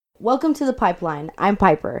Welcome to the Pipeline. I'm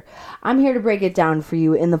Piper. I'm here to break it down for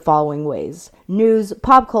you in the following ways: news,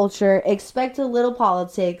 pop culture, expect a little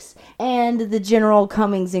politics, and the general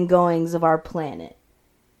comings and goings of our planet.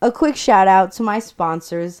 A quick shout out to my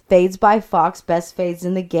sponsors, Fades by Fox, best fades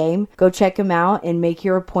in the game. Go check him out and make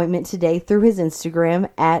your appointment today through his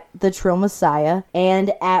Instagram at The Trill Messiah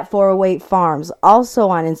and at 408 Farms, also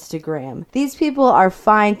on Instagram. These people are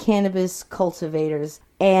fine cannabis cultivators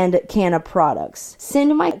and canna products.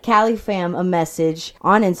 Send my Cali fam a message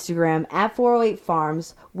on Instagram at 408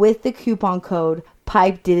 Farms with the coupon code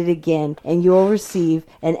Pipe Did It Again, and you'll receive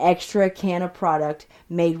an extra canna product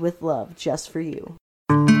made with love just for you.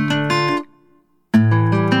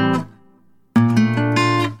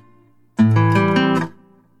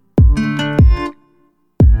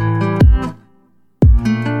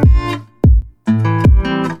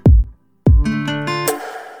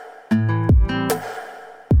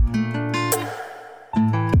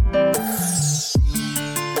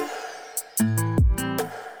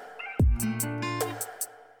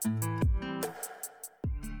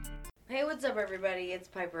 Hey, what's up, everybody? It's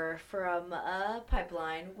Piper from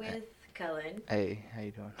Pipeline with Cullen. Hey, how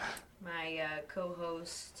you doing? My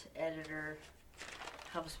co-host, editor,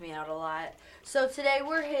 helps me out a lot. So today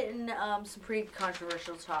we're hitting some pretty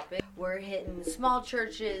controversial topics. We're hitting small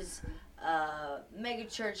churches, mega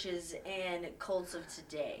churches, and cults of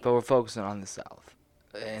today. But we're focusing on the South.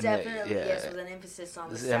 And Definitely, yes, with an emphasis on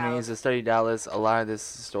the South. I mean, it's a study Dallas. A lot of these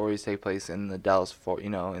stories take place in the Dallas,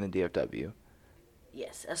 in the DFW.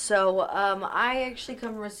 Yes. So, I actually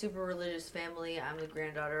come from a super religious family. I'm the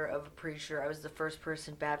granddaughter of a preacher. I was the first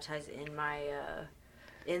person baptized in my,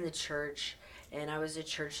 in the church, and I was at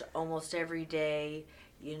church almost every day.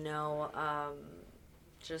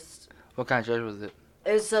 Just. What kind of church was it?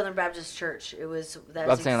 It was Southern Baptist Church. It was.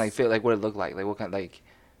 I'm saying what it looked like what kind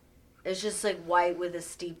It's just like white with a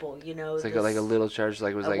steeple, It's like a little church,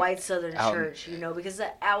 white Southern church, because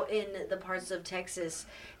out in the parts of Texas,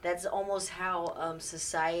 that's almost how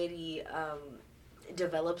society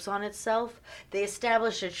develops on itself. They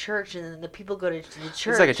establish a church, and then the people go to the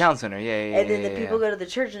church. It's like a town center, yeah. And then the people go to the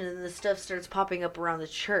church, and then the stuff starts popping up around the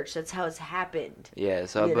church. That's how it's happened. Yeah.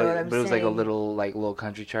 So, but it was like a little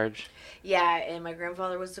country church. Yeah, and my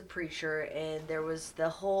grandfather was a preacher, and there was the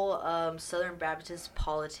whole Southern Baptist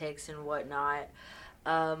politics and whatnot.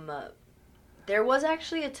 There was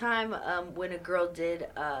actually a time when a girl did,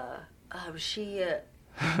 she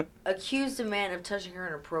accused a man of touching her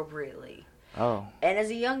inappropriately. Oh. And as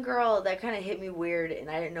a young girl, that kind of hit me weird, and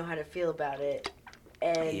I didn't know how to feel about it.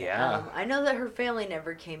 And yeah. I know that her family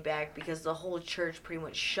never came back because the whole church pretty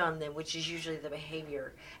much shunned them, which is usually the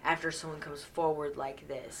behavior after someone comes forward like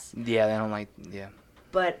this. Yeah, they don't yeah.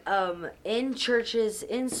 But in churches,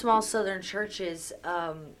 in small Southern churches,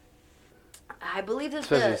 I believe that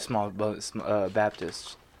especially small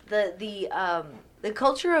Baptists. The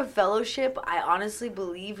culture of fellowship, I honestly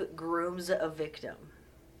believe, grooms a victim.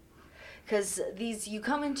 Because you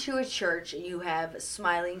come into a church and you have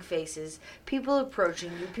smiling faces, people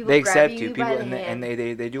approaching you, people grabbing you by the hand.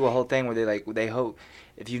 And they do a whole thing where they hope,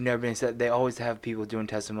 if you've never been accepted, they always have people doing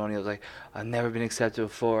testimonials like, I've never been accepted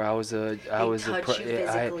before. I used to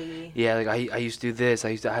do this. I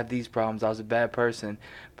used to have these problems. I was a bad person,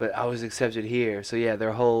 but I was accepted here. So yeah,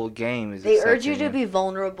 their whole game is. They urge you to be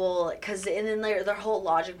vulnerable, and then their whole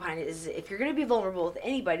logic behind it is, if you're going to be vulnerable with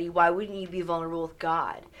anybody, why wouldn't you be vulnerable with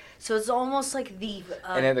God? So it's almost like the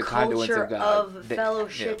culture of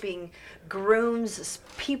fellowshipping grooms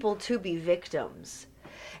people to be victims.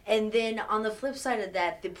 And then on the flip side of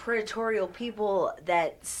that, the predatorial people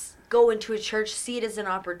that go into a church see it as an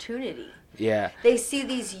opportunity. Yeah. They see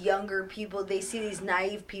these younger people, they see these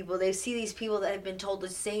naive people, they see these people that have been told the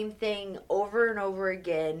same thing over and over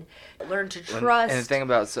again, learn to trust. And the thing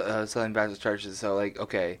about Southern Baptist churches, so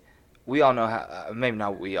okay, we all know how, maybe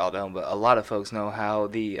not we all don't, but a lot of folks know how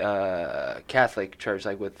the Catholic Church,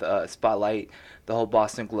 with Spotlight, the whole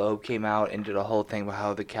Boston Globe came out and did a whole thing about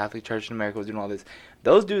how the Catholic Church in America was doing all this.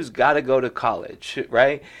 Those dudes got to go to college,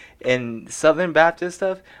 right? And Southern Baptist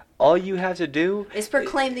stuff, all you have to do is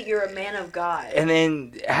proclaim that you're a man of God. And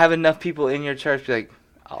then have enough people in your church be like,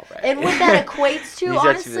 all right. And what that equates to,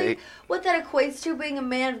 honestly, what that equates to being a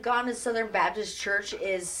man of God in a Southern Baptist church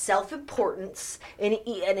is self-importance, an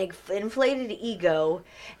inflated ego,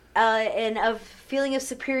 and a feeling of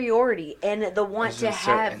superiority, and the want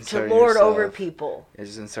to lord over people. It's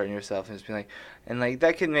just inserting yourself and just being like, and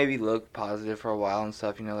that can maybe look positive for a while and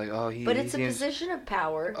stuff, But it's a position of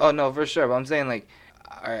power. Oh no, for sure. But I'm saying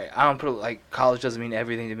all right, I don't put college doesn't mean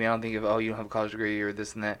everything to me. I don't think of you don't have a college degree or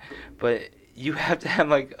this and that, but you have to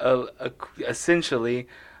have essentially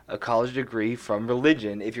a college degree from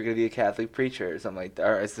religion if you're gonna be a Catholic preacher or something like that.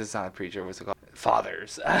 Or it's just not a preacher. What's it called?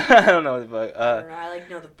 Fathers. I don't know, but I don't know. I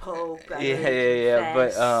know the Pope. I yeah, know yeah.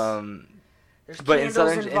 there's But in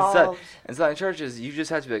candles involved. southern churches, you just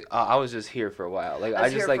have to be like, oh, I was just here for a while. Like I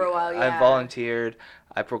was just here for a while, I yeah. volunteered,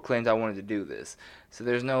 I proclaimed I wanted to do this. So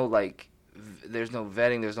there's no there's no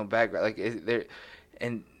vetting, there's no background.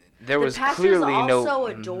 And there was clearly no. The pastors also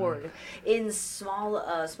adored in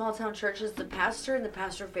small town churches. The pastor and the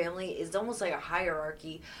pastor family is almost like a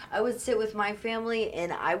hierarchy. I would sit with my family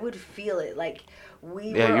and I would feel it like.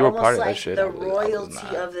 We were you were almost part of that like shit. the I was royalty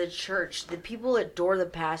not. of the church. The people adore the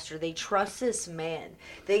pastor. They trust this man.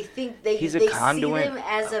 They think He's a they conduit. see him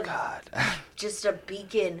as just a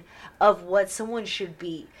beacon of what someone should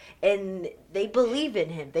be. And they believe in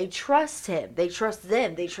him. They trust him. They trust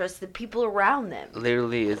them. They trust the people around them.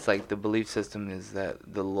 Literally, it's like the belief system is that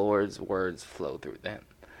the Lord's words flow through them.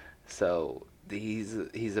 So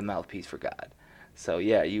he's a mouthpiece for God. So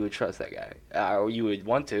yeah, you would trust that guy, or you would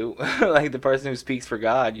want to. Like the person who speaks for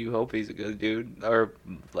God, you hope he's a good dude, or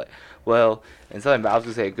well, in Southern Baptist, I was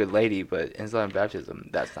gonna say a good lady, but in Southern Baptism,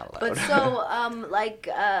 that's not allowed. But so,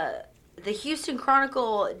 the Houston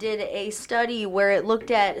Chronicle did a study where it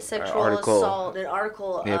looked at sexual assault. An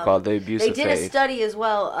article. Called "The Abuse of Faith." They did a study as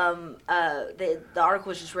well. The article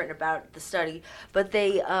was just written about the study, but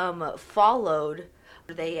they followed.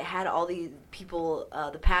 They had all the people,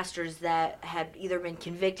 the pastors that had either been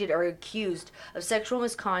convicted or accused of sexual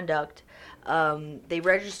misconduct. They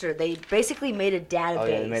registered. They basically made a database. Oh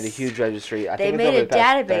yeah, they made a huge registry. I they think made it's over a the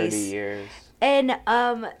past database. 30 years. And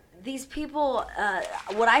these people,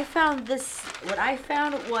 what I found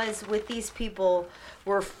was with these people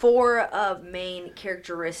were four main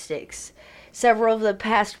characteristics. Several of the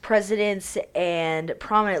past presidents and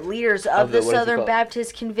prominent leaders of the Southern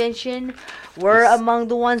Baptist Convention were among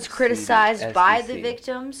the ones criticized by the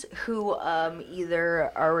victims, who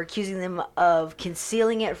either are accusing them of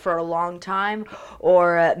concealing it for a long time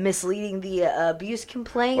or misleading the abuse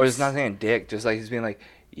complaints. Or just not saying dick, just like he's being like,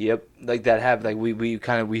 yep, like that happened. Like we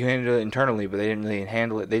handled it internally, but they didn't really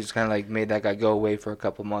handle it. They just kind of like made that guy go away for a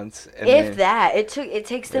couple months. And it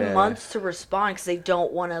takes them months to respond because they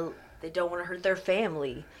don't want to hurt their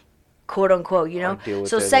family, quote unquote, you know.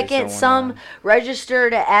 So second, some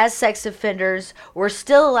registered as sex offenders were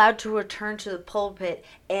still allowed to return to the pulpit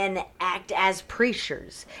and act as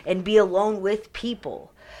preachers and be alone with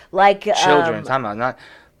people, like children. Time out, not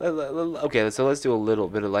okay. So let's do a little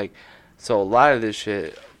bit of like. So a lot of this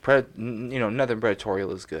shit, nothing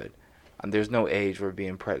predatorial is good. There's no age where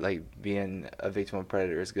being a victim of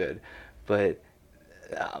predator is good, but.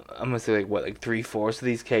 I'm gonna say like 3/4 of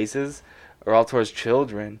these cases are all towards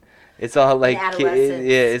children. It's all like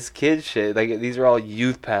it's kid shit. Like these are all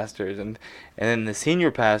youth pastors, and then the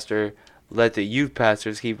senior pastor let the youth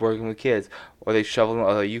pastors keep working with kids, or they shovel them.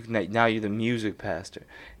 Although now you're the music pastor,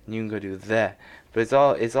 and you can go do that. But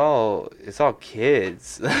it's all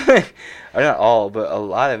kids, or not all, but a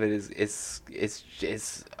lot of it is it's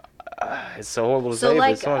so horrible to say,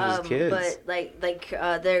 but so much as kids. But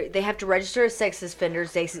they have to register as sex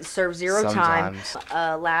offenders. They serve zero time.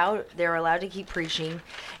 They're allowed to keep preaching,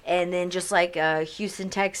 and then just like a Houston,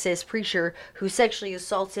 Texas preacher who sexually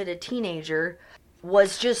assaulted a teenager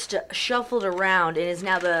was just shuffled around and is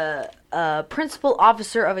now the principal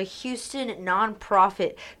officer of a Houston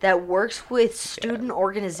nonprofit that works with student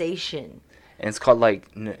organization. And it's called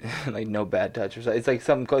like No Bad Touch or something. It's like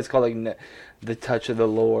something. It's called like The Touch of the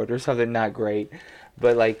Lord or something not great,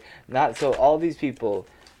 but like not so. All these people,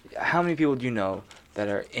 how many people do you know that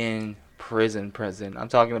are in prison? I'm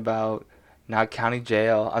talking about not county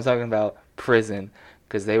jail. I'm talking about prison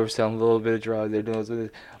because they were selling a little bit of drugs. They're doing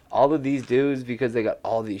this. All of these dudes because they got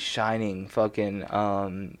all these shining fucking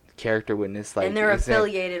character witness, like, and they're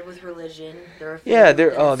affiliated with religion.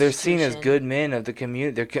 They're seen as good men of the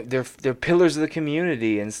community. They're pillars of the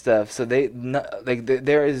community and stuff. So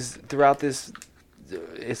there is throughout this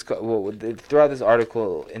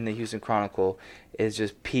article in the Houston Chronicle is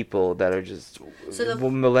just people that are just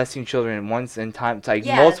molesting children once in time. It's like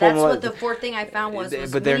multiple. That's what the fourth thing I found was.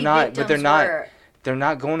 But they're not. But they're not. They're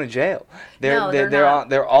not going to jail. They're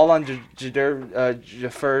all on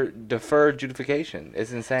deferred adjudication.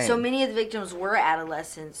 It's insane. So many of the victims were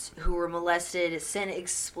adolescents who were molested, sent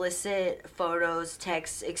explicit photos,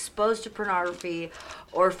 texts, exposed to pornography,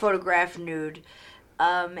 or photographed nude.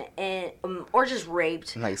 or just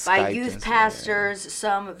raped Like by Skyped youth and stuff, pastors.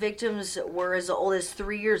 Some victims were as old as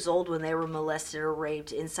 3 years old when they were molested or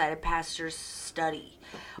raped inside a pastor's study.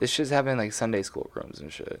 This shit's happening like Sunday school rooms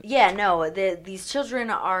and shit. Yeah, no, these children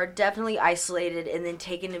are definitely isolated and then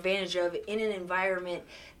taken advantage of in an environment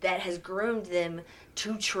that has groomed them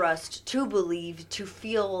to trust, to believe, to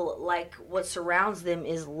feel like what surrounds them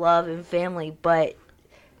is love and family, but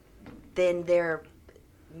then they're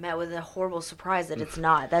met with a horrible surprise that it's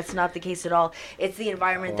not. That's not the case at all. It's the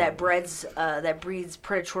environment that breeds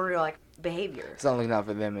predatory like behavior. It's not looking out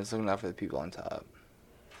for them, it's looking out for the people on top.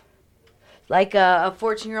 Like a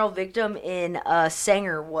 14-year-old victim in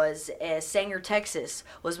Sanger, Texas,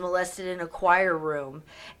 was molested in a choir room,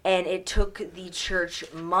 and it took the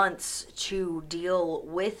church months to deal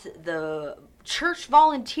with the church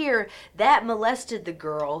volunteer that molested the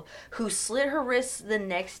girl, who slit her wrists the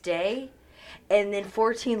next day, and then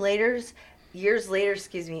 14 years later,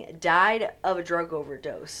 died of a drug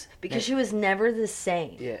overdose because she was never the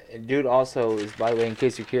same. Yeah, and dude also is, by the way, in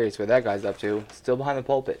case you're curious what that guy's up to, still behind the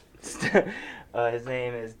pulpit. His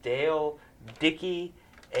name is Dale Dickey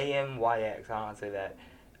Amyx. I don't want to say that.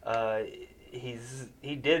 He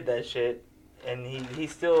did that shit, and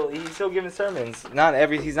he's still giving sermons.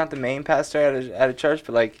 He's not the main pastor at a church,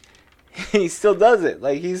 but like he still does it.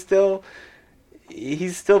 Like he's still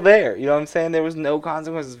there. You know what I'm saying? There was no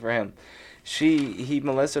consequences for him. He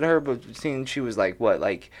molested her, but seeing she was like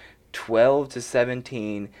 12 to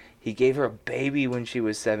 17. He gave her a baby when she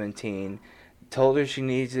was 17. Told her she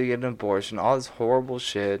needed to get an abortion. All this horrible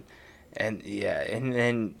shit, and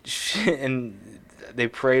then they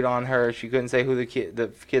preyed on her. She couldn't say who the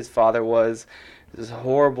kid's father was. This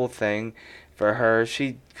horrible thing for her.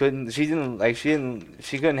 She couldn't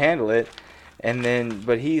handle it. And then,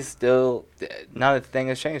 but he's still, not a thing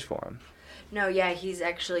has changed for him. No, yeah, he's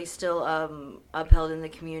actually still upheld in the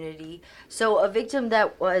community. So a victim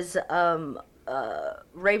that was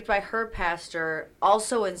raped by her pastor,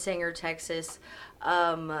 also in Sanger, Texas,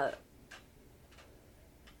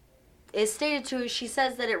 is stated to, she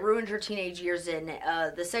says that it ruined her teenage years, and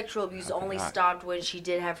the sexual abuse only stopped when she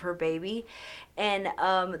did have her baby. And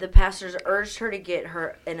the pastors urged her to get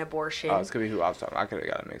her an abortion. Oh, it's going to be who I was talking about. I could have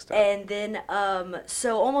got it mixed up. And then,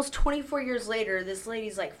 so almost 24 years later, this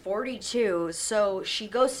lady's like 42, so she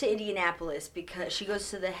goes to Indianapolis because she goes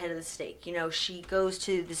to the head of the stake. You know, she goes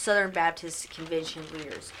to the Southern Baptist Convention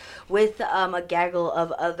leaders with a gaggle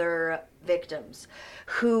of other victims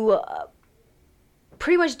who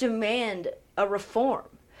pretty much demand a reform.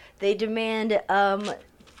 They demand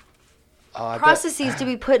processes to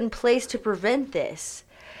be put in place to prevent this.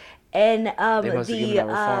 And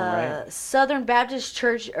the Southern Baptist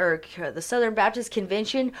Church, or the Southern Baptist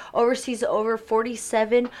Convention, oversees over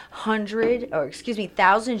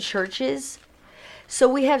 1,000 churches. So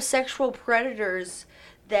we have sexual predators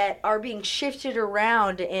that are being shifted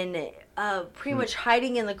around and pretty much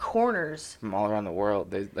hiding in the corners from all around the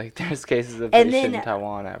world. There's cases of this shit in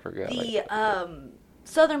Taiwan, Africa. The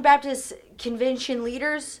Southern Baptist Convention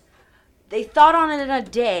leaders, they thought on it in a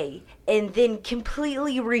day and then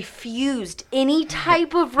completely refused any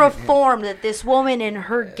type of reform that this woman and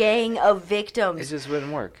her gang of victims, it just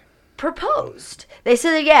wouldn't work, proposed. They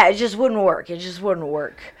said that, yeah, it just wouldn't work. It just wouldn't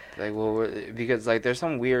work. Like, well, because like there's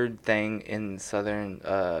some weird thing in Southern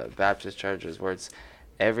Baptist churches where it's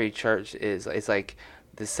every church is, it's like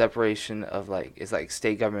the separation of it's like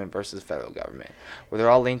state government versus federal government, where they're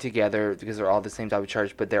all linked together because they're all the same type of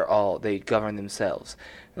church, but they govern themselves.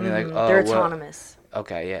 And they're like, oh, they're autonomous.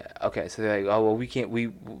 Okay, yeah, okay. So they're like, oh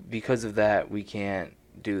well, because of that we can't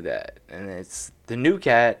do that. And it's the new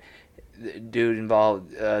dude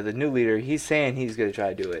involved, the new leader. He's saying he's gonna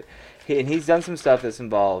try to do it, and he's done some stuff that's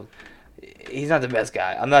involved. He's not the best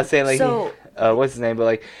guy. I'm not saying what's his name,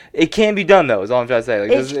 but it can be done though. Is all I'm trying to say.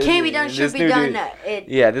 It can be done. Should be done.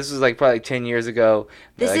 This was probably 10 years ago.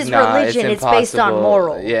 This is religion. It's based on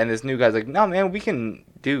moral. Yeah, and this new guy's like, no man, we can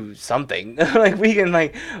do something. We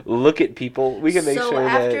can look at people. We can make sure. So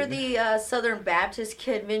after the Southern Baptist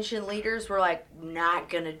Convention leaders were like, not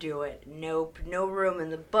gonna do it. Nope, no room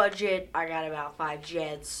in the budget. I got about 5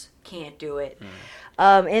 jets. Can't do it.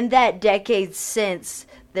 In that decade since,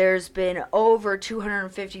 there's been over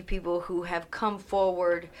 250 people who have come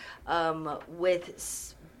forward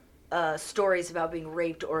with stories about being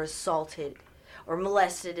raped or assaulted or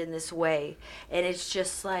molested in this way. And it's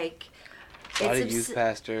just like... A lot of youth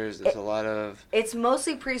pastors. There's a lot of... It's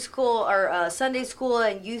mostly preschool or Sunday school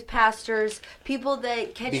and youth pastors, people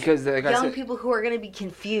that catch young people who are going to be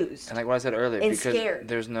confused. And like what I said earlier, and because scared.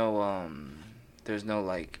 There's no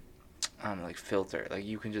filter.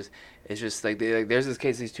 You can just, It's just like, there's this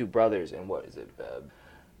case, these two brothers, and what is it?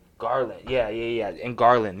 Garland. Yeah. And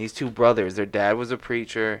Garland, these two brothers, their dad was a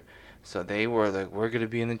preacher, so they were like, we're gonna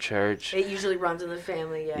be in the church. It usually runs in the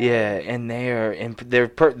family, yeah. Yeah, and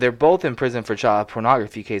they're both in prison for child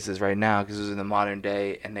pornography cases right now because it was in the modern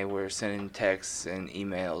day, and they were sending texts and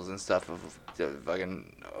emails and stuff of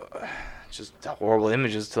fucking just horrible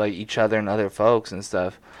images to like each other and other folks and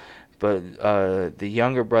stuff. But the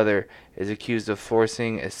younger brother is accused of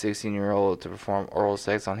forcing a 16-year-old to perform oral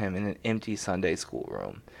sex on him in an empty Sunday school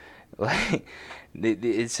room. Like,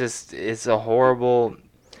 it's a horrible.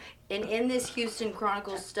 And in this Houston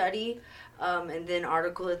Chronicle study, and then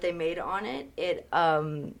article that they made on it,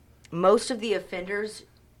 most of the offenders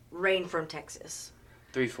reign from Texas.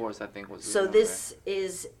 3/4, I think, was. So this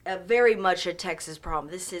is very much a Texas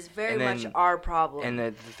problem. This is very much our problem. And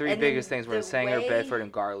the three biggest things were Sanger, Bedford,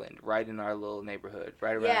 and Garland, right in our little neighborhood,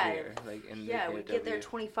 right around here. Like we get there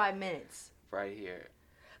 25 minutes. Right here.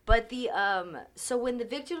 But so when the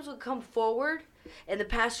victims would come forward, and the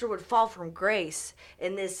pastor would fall from grace,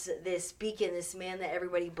 and this beacon, this man that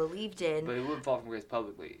everybody believed in. But he wouldn't fall from grace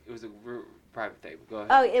publicly. It was a private thing. Go ahead.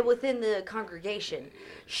 Oh, within the congregation,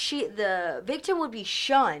 the victim would be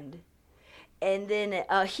shunned, and then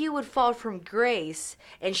he would fall from grace,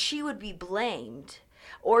 and she would be blamed,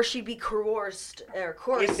 or she'd be coerced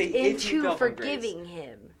into forgiving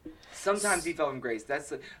him. Sometimes he fell from grace. That's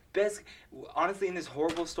the best. Honestly, in this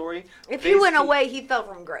horrible story, if he went away, he fell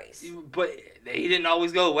from grace. But he didn't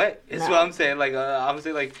always go away. That's what I'm saying. Like, I'm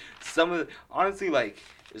saying, like, honestly, like,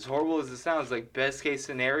 as horrible as it sounds, like, best case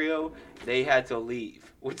scenario, they had to leave,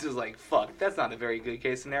 which is like, fuck, that's not a very good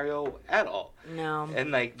case scenario at all. No.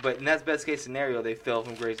 And that's best case scenario. They fell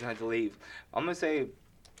from grace and had to leave. I'm gonna say,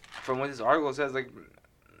 from what this article says, like,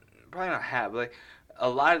 probably not half, but like, a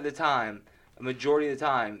lot of the time. A majority of the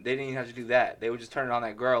time, they didn't even have to do that. They would just turn it on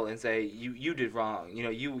that girl and say, you did wrong. You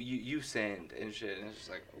know, you sinned and shit. And it's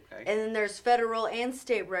just like, okay. And then there's federal and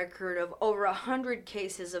state record of over 100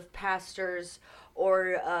 cases of pastors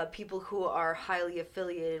or people who are highly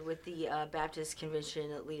affiliated with the Baptist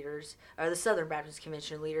Convention leaders, or the Southern Baptist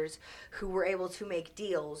Convention leaders, who were able to make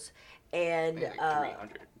deals and... Like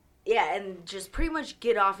 300. Yeah, and just pretty much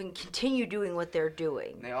get off and continue doing what they're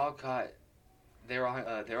doing. They all caught... They're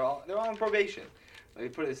all on probation. Let me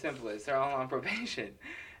put it simply. They're all on probation,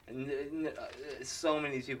 and so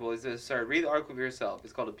many people. It's absurd. Read the article for yourself.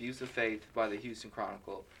 It's called "Abuse of Faith" by the Houston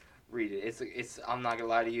Chronicle. Read it. It's. I'm not gonna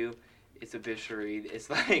lie to you. It's a bitch to read. It's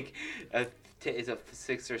like it's a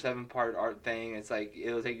 6 or 7 part art thing. It's like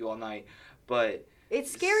it'll take you all night, but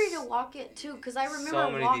it's scary to walk in too. Because I remember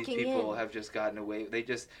so many walking of these people have just gotten away. They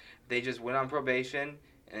just went on probation.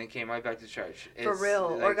 And then came right back to church. For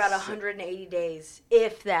real, like, or got 180 days,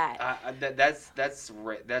 if that. That's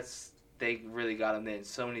they really got them in.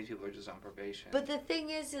 So many people are just on probation. But the thing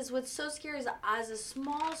is what's so scary is, as a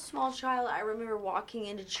small child, I remember walking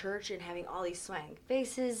into church and having all these smiling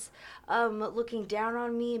faces, looking down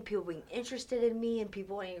on me, and people being interested in me, and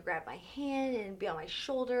people wanting to grab my hand and be on my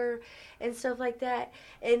shoulder, and stuff like that.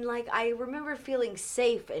 And like I remember feeling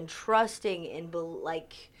safe and trusting and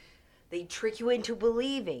like. They trick you into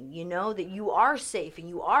believing, you know, that you are safe and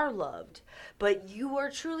you are loved. But you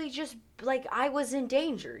are truly just, like, I was in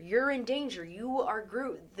danger. You're in danger. You are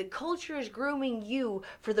the culture is grooming you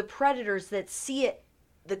for the predators that see it,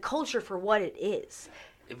 the culture for what it is.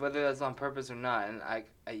 Whether that's on purpose or not, and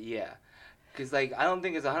yeah. Because, like, I don't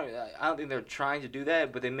think they're trying to do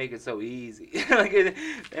that, but they make it so easy. Like,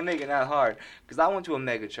 they make it not hard. Because I went to a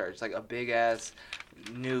mega church, like a big-ass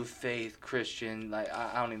new faith Christian, like,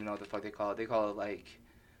 I don't even know what the fuck they call it. They call it, like,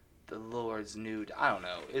 the Lord's new, I don't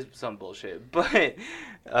know. It's some bullshit. But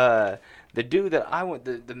the dude that I went,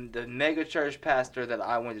 the mega church pastor that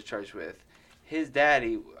I went to church with, his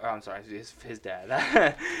daddy, or I'm sorry, his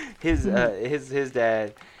dad. his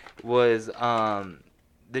dad was,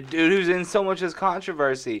 the dude who's in so much as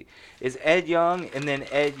controversy is Ed Young, and then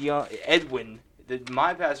Edwin.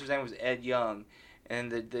 My pastor's name was Ed Young, and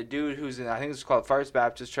the dude who's in, I think it's called First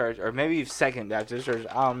Baptist Church, or maybe Second Baptist Church.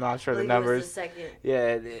 I'm not sure the numbers. The second.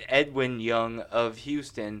 Yeah, Edwin Young of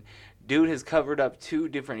Houston. Dude has covered up 2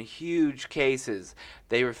 different huge cases.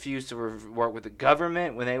 They refused to work with the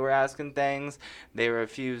government when they were asking things. They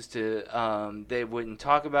refused to, they wouldn't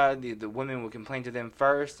talk about it. The women would complain to them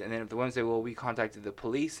first. And then if the women say, well, we contacted the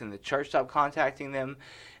police, and the church stopped contacting them,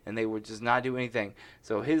 and they would just not do anything.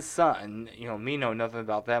 So his son, you know, me know nothing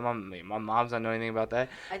about that. My mom's not know anything about that.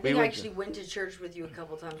 I think I actually went to church with you a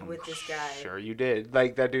couple times with this guy. Sure you did.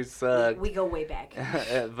 Like, that dude sucked. We go way back.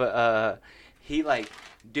 But, he like,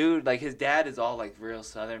 dude, like his dad is all like real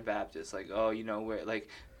Southern Baptist, like, oh, you know, we're like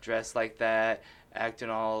dressed like that, acting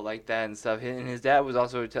all like that and stuff. And his dad was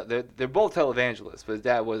also they're both televangelists, but his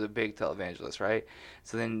dad was a big televangelist, right?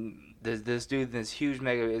 So then there's this dude, this huge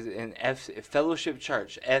mega is in Fellowship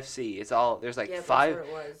Church FC. It's all there's like Yeah, five. that's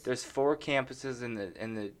what it was. There's 4 campuses in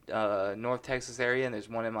the North Texas area, and there's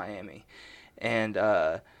one in Miami. And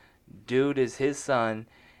dude is his son,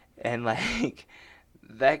 and like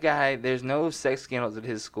that guy, there's no sex scandals at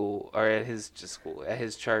his school or at his at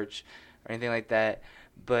his church or anything like that.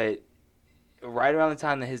 But right around the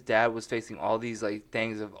time that his dad was facing all these like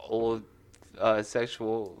things of old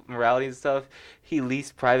sexual morality and stuff, he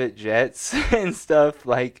leased private jets and stuff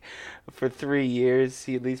like for 3 years.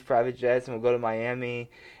 He leased private jets and would go to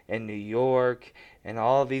Miami and New York and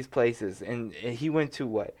all these places. And he went to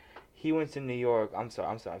what? He went to New York. I'm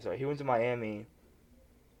sorry. He went to Miami.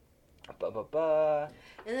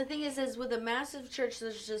 And the thing is with a massive church,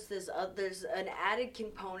 there's just this, there's an added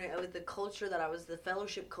component of the culture the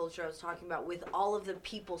fellowship culture I was talking about with all of the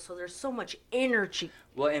people. So there's so much energy.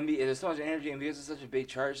 Well, and there's so much energy, and because it's such a big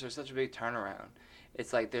church, there's such a big turnaround.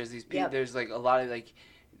 It's like there's these people, there's like a lot of like,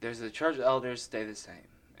 there's the church elders stay the same.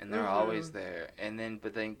 And they're always there. And then,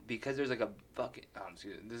 but then, because there's like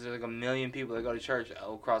there's like a million people that go to church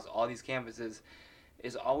across all these campuses,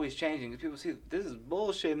 is always changing. Because people see, this is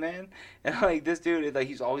bullshit, man. And like this dude, like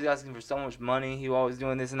he's always asking for so much money. He always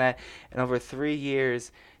doing this and that. And over 3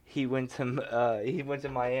 years, he went to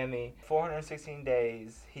Miami. 416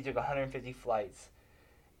 days. He took 150 flights.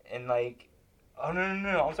 And like, oh,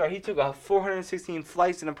 no, I'm sorry. He took 416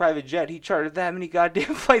 flights in a private jet. He chartered that many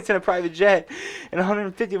goddamn flights in a private jet, and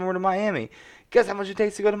 150 of them were to Miami. Guess how much it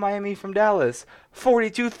takes to go to Miami from Dallas?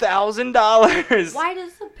 $42,000. Why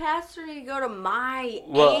does the pastor need to go to Miami?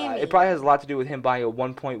 Well, it probably has a lot to do with him buying a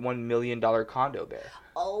 $1.1 million condo there.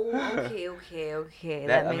 Oh, okay.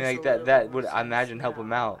 That would, I imagine, help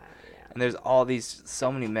him out. And there's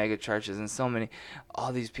so many mega churches and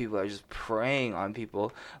all these people are just preying on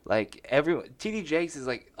people. Like T.D. Jakes is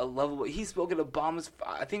like a lovable. He spoke at Obama's,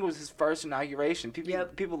 I think it was his first inauguration.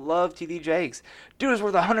 People love T.D. Jakes. Dude is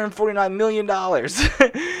worth $149 million.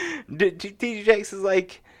 T.D. Jakes is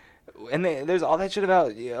like, and there's all that shit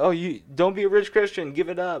about, you don't be a rich Christian, give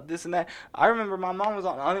it up, this and that. I remember my mom was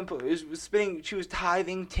on unemployment, she was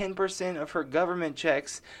tithing 10% of her government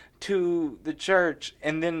checks to the church,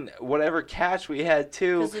 and then whatever cash we had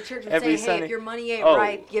too. Because the church would every say, Sunday, hey, if your money ain't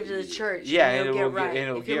right, give to the church. Yeah, and it'll get right.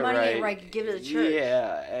 If your money ain't right, give to the church.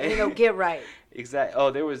 Yeah, and it'll get right. Exactly.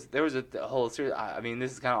 Oh, there was a whole series. I mean,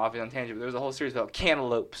 this is kind of off on tangent, but there was a whole series about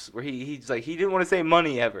cantaloupes where he's like, he didn't want to say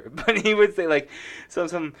money ever, but he would say like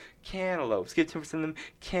some cantaloupes, give 10% of them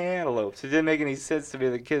cantaloupes. It didn't make any sense to me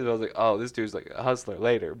as a kid, but I was like, oh, this dude's like a hustler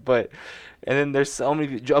later. But and then there's so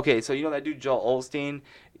many. Okay, so you know that dude Joel Osteen.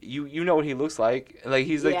 You know what he looks like. Like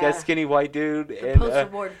he's like that skinny white dude. The poster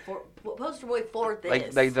boy for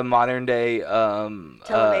this. Like the modern day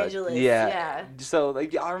televangelist. Yeah. So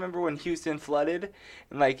like I remember when Houston flooded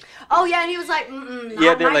and like. Oh yeah, and he was like,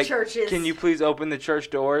 not they're my like, churches. Can you please open the church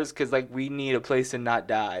doors? Because like we need a place to not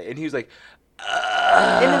die. And he was like.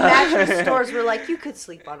 And the mattress stores were like, you could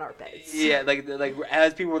sleep on our beds. Yeah, like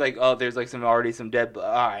as people were like, oh, there's like some dead. All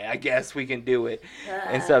right, I guess we can do it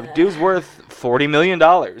and stuff. Dude's worth $40 million,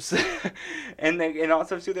 and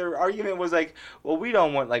also too, their argument was like, well, we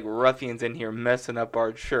don't want like ruffians in here messing up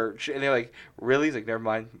our church, and they're like, really? He's like, never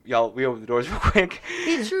mind, y'all, we open the doors real quick.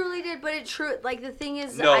 He truly did, but like the thing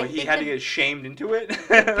is, no, he had to get shamed into it.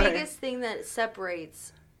 The biggest thing that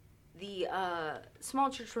separates the small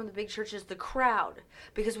church from the big church is the crowd.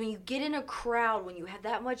 Because when you get in a crowd, when you have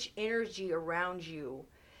that much energy around you,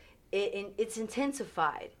 it's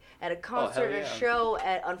intensified. At a concert, a show,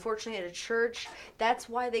 unfortunately at a church, that's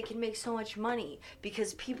why they can make so much money.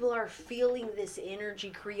 Because people are feeling this energy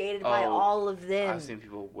created by all of them. I've seen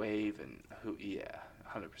people wave and 100%.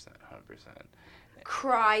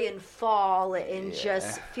 Cry and fall and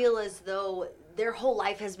just feel as though their whole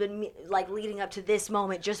life has been like leading up to this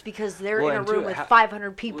moment just because they're in a room with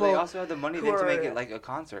 500 people. Well, they also have the money then to make it like a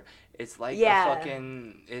concert. It's like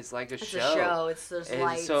it's like a show. It's a show. It's those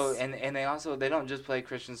lights. So and they don't just play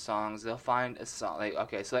Christian songs. They'll find a song like earlier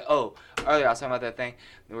I was talking about that thing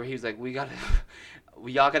where he was like, y'all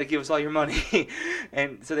gotta give us all your money,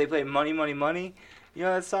 and so they play money, You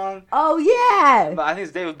know that song? Oh yeah. But I think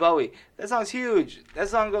it's David Bowie. That song's huge. That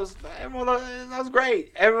song goes. Everyone, that was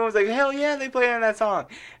great. Everyone's like, hell yeah, they play in that song.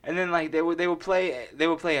 And then like they would play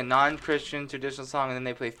a non-Christian traditional song, and then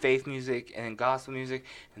they play faith music and then gospel music,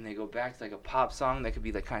 and they go back to like a pop song that could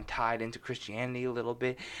be like kind of tied into Christianity a little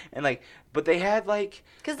bit, and like, but they had like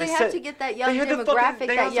because they have to get that young demographic,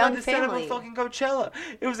 that young family. They set up a fucking Coachella.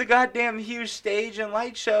 It was a goddamn huge stage and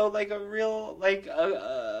light show, like a real like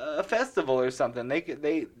a festival or something.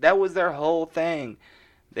 That was their whole thing.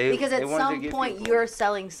 Because at some point you're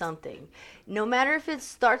selling something. No matter if it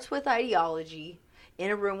starts with ideology, in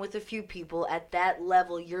a room with a few people, at that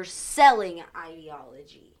level you're selling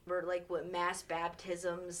ideology. Or like what mass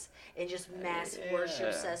baptisms and just mass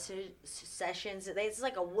worship sessions. It's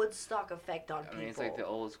like a Woodstock effect on people. I mean, it's like the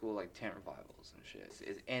old school like tent revivals and shit.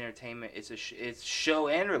 It's entertainment. It's show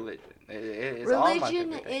and religion. It's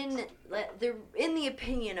religion in the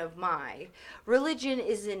opinion of religion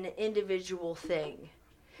is an individual thing.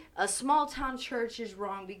 A small town church is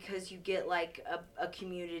wrong because you get like a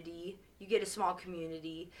community. You get a small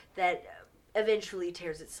community that eventually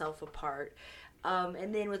tears itself apart.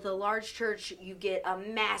 And then with a large church, you get a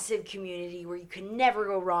massive community where you can never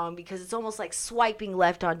go wrong because it's almost like swiping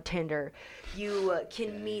left on Tinder. You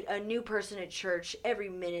can meet a new person at church every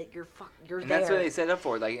minute. You're there. And that's what they set up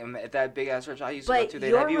for. Like at that big ass church I used to go to, they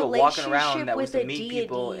have people walking around that was to meet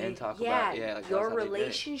people and talk about like your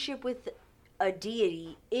relationship with a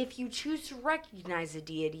deity. If you choose to recognize a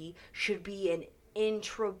deity, should be an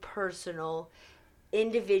intrapersonal,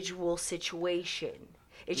 individual situation.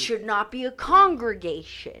 It should not be a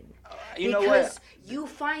congregation. Because you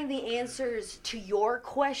find the answers to your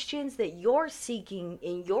questions that you're seeking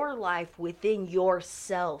in your life within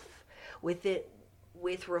yourself, with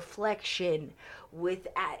reflection, with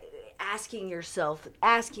asking yourself,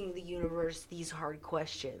 asking the universe these hard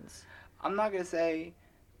questions. I'm not going to say,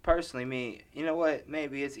 personally, me, you know what,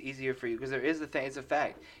 maybe it's easier for you, because there is a thing, it's a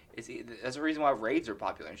fact. That's the reason why raves are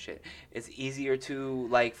popular and shit. It's easier to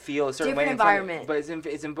like feel a certain way in environment, but it's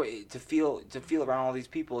to feel around all these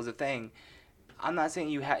people is a thing. I'm not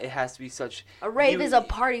saying it has to be such. A rave is a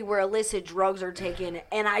party where illicit drugs are taken,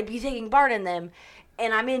 and I'd be taking part in them,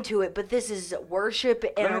 and I'm into it. But this is worship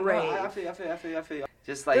and a rave. I feel you.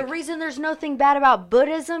 Just like the reason there's nothing bad about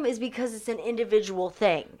Buddhism is because it's an individual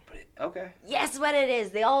thing. Okay. Yes, what it is.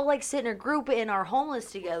 They all like sit in a group and are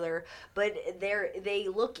homeless together, but they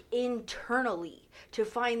look internally to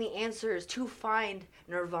find the answers, to find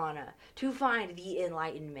nirvana, to find the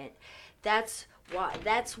enlightenment. That's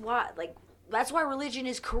why religion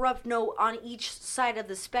is corrupt on each side of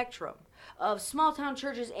the spectrum of small town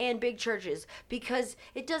churches and big churches, because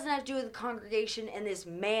it doesn't have to do with the congregation and this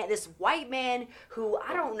white man who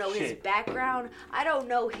I don't know his background. I don't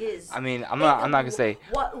know his. I mean, I'm not gonna say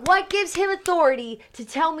what gives him authority to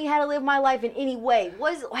tell me how to live my life in any way.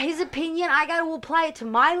 Was his opinion? I got to apply it to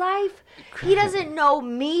my life. He doesn't know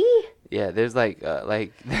me. Yeah, there's like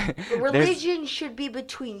religion should be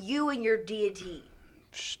between you and your deity.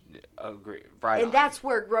 Agree, right? And on. That's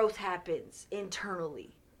where growth happens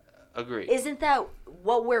internally. Agree. Isn't that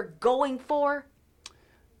what we're going for?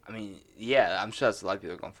 I mean, yeah, I'm sure that's a lot of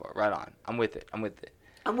people are going for it. Right on. I'm with it.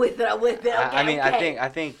 Okay, I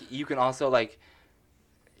think you can also like,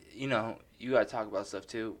 you gotta talk about stuff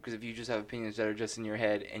too. Because if you just have opinions that are just in your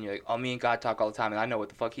head and you're like, oh, me and God talk all the time and I know what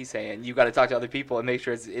the fuck he's saying, you gotta talk to other people and make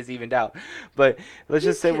sure it's evened out. But let's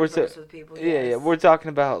just say we're talking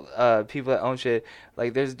about people that own shit.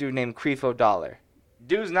 Like there's a dude named Crefo Dollar.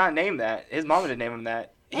 Dude's not named that. His mama didn't name him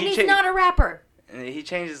that. And he's not a rapper. And he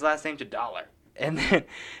changed his last name to Dollar. And then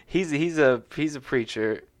he's a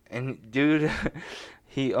preacher. And dude,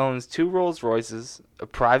 he owns 2 Rolls Royces, a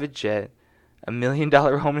private jet, $1 million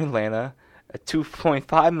home in Atlanta, a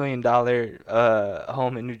 $2.5 million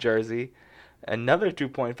home in New Jersey, another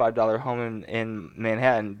 $2.5 home in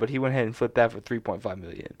Manhattan. But he went ahead and flipped that for $3.5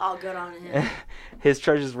 million. All good on him. His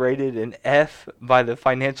church is rated an F by the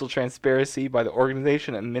Financial Transparency by the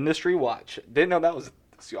organization and Ministry Watch. Didn't know that was.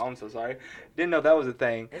 I'm so sorry. Didn't know that was a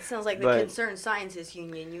thing. It sounds like the Concerned Scientists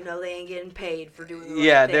Union. You know they ain't getting paid for doing the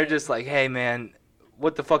right thing. They're just like, hey, man,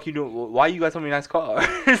 what the fuck you doing? Why you got so many nice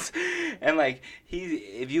cars? And, like,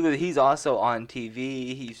 he's also on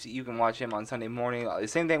TV. You can watch him on Sunday morning. The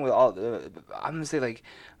same thing with I'm going to say, like,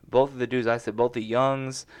 both of the dudes I said, both the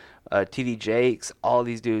Youngs, TD Jakes, all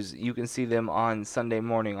these dudes, you can see them on Sunday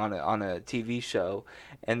morning on a TV show,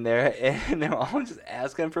 and they're all just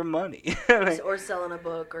asking for money. Like, or selling a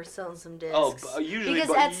book or selling some oh, discs. usually,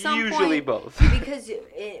 Because at some usually point, both. because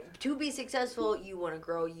to be successful, you want to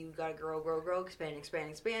grow. You gotta grow,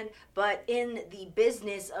 expand. But in the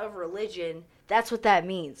business of religion, that's what that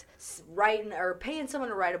means. Writing or paying someone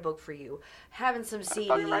to write a book for you, having some CDs.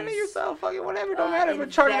 Fucking write it yourself, fucking whatever, don't matter.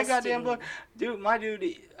 But charging a goddamn book, dude. My dude,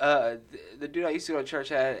 the dude I used to go to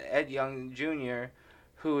church at, Ed Young Jr.,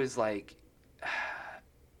 who is like.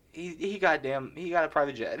 He got a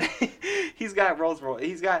private jet. He's got Rolls Royce.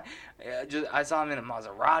 He's got I saw him in a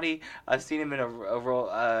Maserati. I've seen him in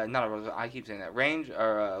not a Rolls. I keep saying that Land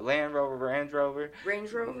Rover, Range Rover.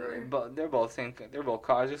 Range Rover. But they're both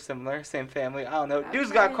cars. They're similar, same family. I don't know. Okay.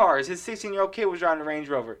 Dude's got cars. His 16-year-old kid was driving a Range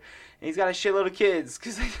Rover, and he's got a shitload of kids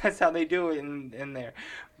because that's how they do it in there.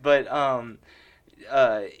 But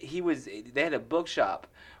they had a bookshop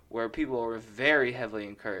where people were very heavily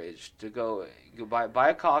encouraged to go buy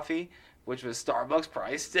a coffee, which was Starbucks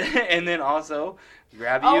priced, and then also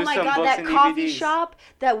grab some books and DVDs. Oh my God, that coffee shop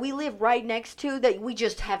that we live right next to that we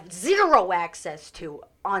just have zero access to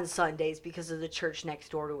on Sundays because of the church next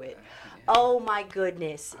door to it. Yeah. Oh my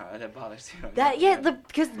goodness. That bothers you.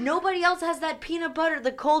 Because nobody else has that peanut butter,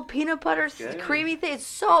 the cold peanut butter creamy thing. It's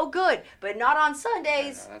so good, but not on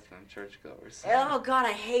Sundays. That's from churchgoers. Oh God,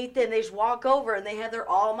 I hate them. They just walk over and they have their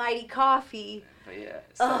almighty coffee. But yeah.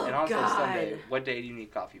 And also God. Sunday. What day do you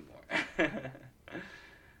need coffee more?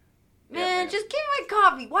 Man, just give me my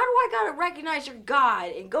coffee. Why do I gotta recognize your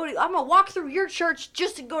God and go to? I'm gonna walk through your church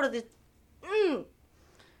just to go to the.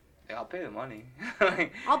 Yeah, I'll pay the money.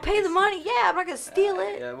 I'll pay the money. Yeah, I'm not gonna steal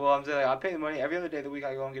it. Yeah, well, I'm saying I'll pay the money every other day of the week.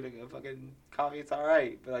 I go and get a fucking coffee. It's all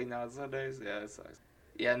right. But like now Sundays, yeah, it sucks.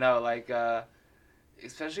 Yeah, no,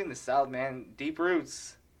 especially in the South, man, deep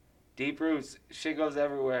roots. Shit goes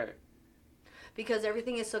everywhere. Because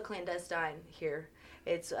everything is so clandestine here.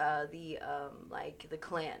 It's the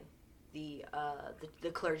Klan, the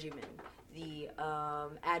clergymen, the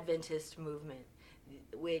Adventist movement,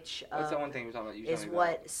 which what's that one thing you're talking about? Is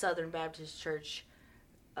what Southern Baptist Church,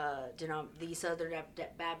 the Southern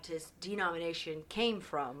Baptist denomination came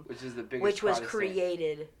from, which is the biggest. Which was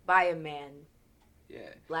created by a man. Yeah.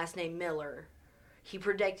 Last name Miller. He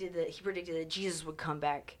predicted that Jesus would come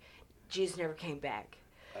back. Jesus never came back.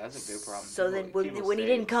 That's a big problem. So then when he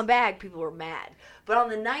didn't come back, people were mad. But on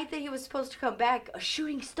the night that he was supposed to come back, a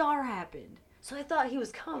shooting star happened. So I thought he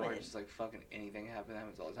was coming. Or just fucking anything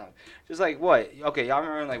happens all the time. Just what? Okay, y'all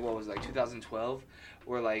remember what was 2012?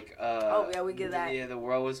 Where oh yeah, we get that. Yeah, the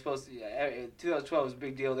world was supposed to. 2012 was a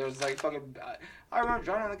big deal. There was fucking. I remember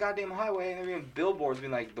driving on the goddamn highway and there being billboards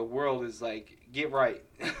being the world is get right.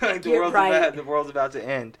 The world's about to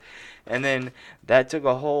end. And then that took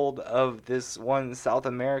a hold of this one South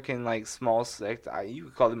American small sect. You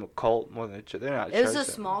could call them a cult more than a church. They're not a church. It was a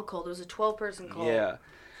small cult. It was a 12-person cult. Yeah,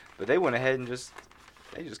 but they went ahead and just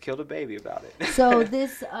killed a baby about it. So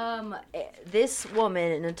this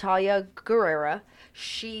woman, Natalia Guerrera,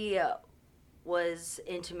 she was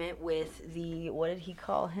intimate with what did he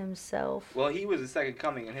call himself? Well, he was the second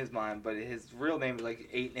coming in his mind, but his real name is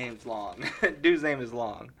 8 names long. Dude's name is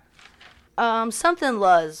long. Something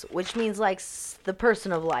Luz, which means the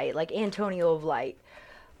person of light, like Antonio of Light.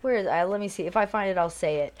 Where is I? Let me see. If I find it, I'll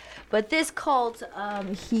say it. But this cult,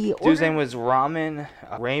 dude's name was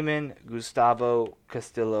Raymond Gustavo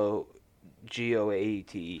Castillo,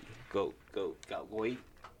 Goate. Goate.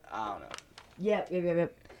 I don't know.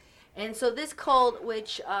 Yep. And so this cult,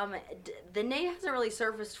 which the name hasn't really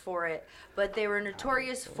surfaced for it, but they were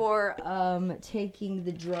notorious for taking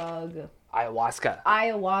the drug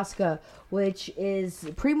ayahuasca, which is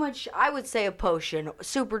pretty much, I would say, a potion,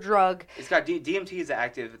 super drug. It's got DMT is an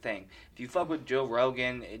active thing. If you fuck with Joe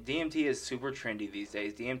Rogan, DMT is super trendy these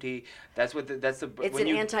days. DMT, that's the. It's an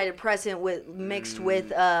antidepressant mixed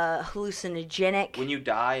with hallucinogenic. When you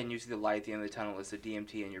die and you see the light at the end of the tunnel, it's the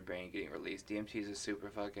DMT in your brain getting released. DMT is a super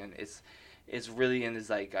fucking. It's really in the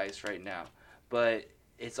zeitgeist right now, but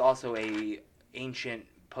it's also a ancient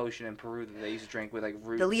potion in Peru that they used to drink with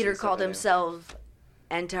roots. The leader called himself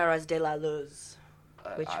Antares de la Luz,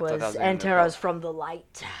 which was Antares from the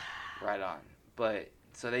light. Right on. But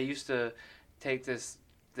so they used to take this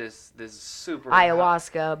super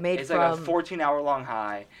ayahuasca high. made it's from. It's a 14-hour long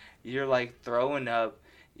high. You're throwing up.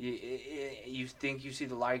 You think you see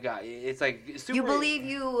the light guy. It's super. You believe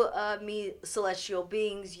you meet celestial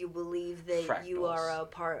beings. You believe that fractals. You are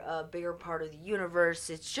a bigger part of the universe.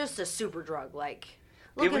 It's just a super drug,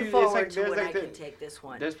 Looking forward to when I can take this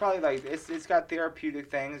one. There's probably like it's got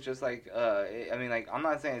therapeutic things, just like I mean, like, I'm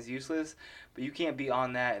not saying it's useless, but you can't be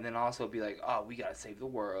on that and then also be like, oh, we gotta save the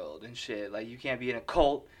world and shit. Like, you can't be in a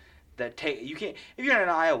cult you can't, if you're in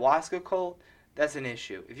an ayahuasca cult, that's an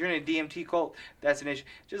issue. If you're in a DMT cult, that's an issue.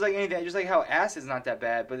 Just like anything, just like how acid's not that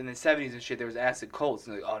bad, but in the 70s and shit, there was acid cults,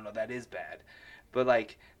 and like, oh no, that is bad. But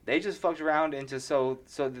like, they just fucked around into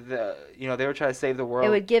the they were trying to save the world. It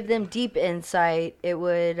would give them deep insight. It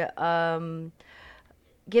would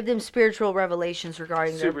give them spiritual revelations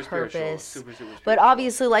regarding their purpose. Super spiritual. But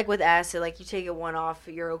obviously, like with acid, like you take it one off,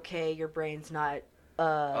 you're okay. Your brain's not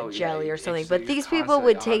jelly or something. But these people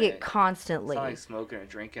would take it constantly. It's not like smoking or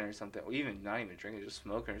drinking or something. Or even not even drinking, just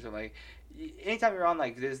smoking or something. Like, anytime you're on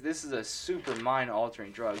like this is a super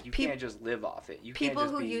mind-altering drug. You can't just live off it. People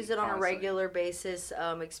who use it on a regular basis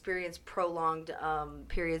experience prolonged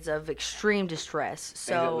periods of extreme distress.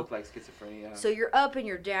 So things that look like schizophrenia. So you're up and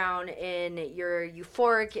you're down, and you're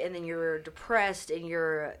euphoric, and then you're depressed, and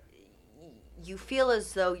you feel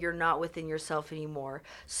as though you're not within yourself anymore.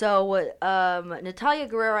 So Natalia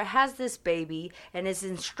Guerrera has this baby and is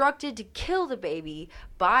instructed to kill the baby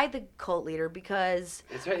by the cult leader because...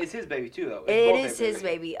 It's his baby too, though. It is his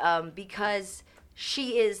baby. Because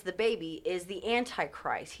she is the baby, is the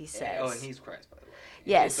Antichrist, he says. Oh, and he's Christ, by the way.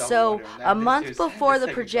 Yes, so a month before the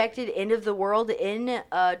projected end of the world in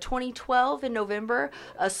 2012, in November,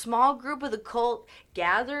 a small group of the cult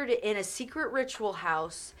gathered in a secret ritual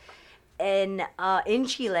house in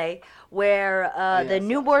Chile, where the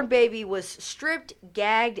newborn baby was stripped,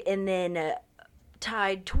 gagged, and then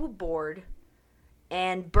tied to a board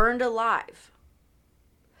and burned alive.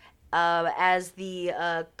 As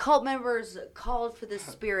the cult members called for the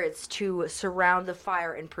spirits to surround the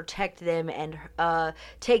fire and protect them and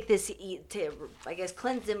take this,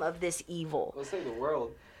 cleanse them of this evil. Let's save the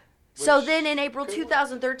world. So then in April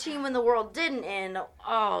 2013, when the world didn't end,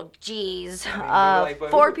 oh, geez,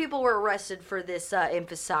 4 people were arrested for this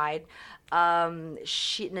infanticide.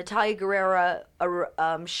 Natalia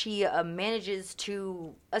Guerrera, she manages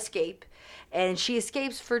to escape, and she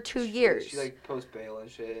escapes for 2 years. She like post bail and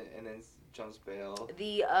shit, and then jumps bail.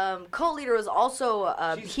 The cult leader is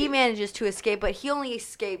also, he manages to escape, but he only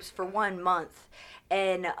escapes for 1 month.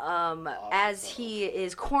 And as he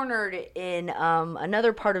is cornered in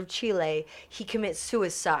another part of Chile, he commits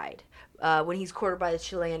suicide when he's cornered by the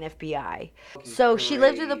Chilean FBI. So she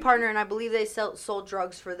lived with a partner, and I believe they sold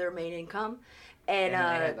drugs for their main income. And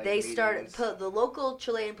the local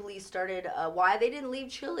Chilean police started, why they didn't leave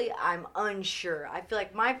Chile, I'm unsure. I feel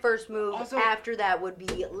like my first move after that would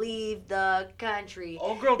be leave the country.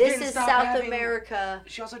 Oh, girl, this is South America.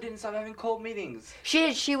 She also didn't stop having cult meetings.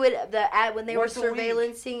 She would, when they were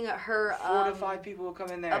surveillancing her 4 to 5 people would come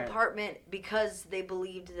in there. Apartment, because they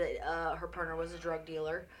believed that her partner was a drug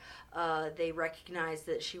dealer. They recognized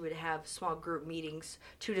that she would have small group meetings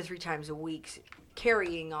 2 to 3 times a week,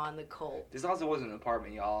 carrying on the cult. This also wasn't an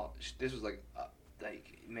apartment, y'all. This was like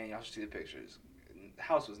man, y'all should see the pictures. The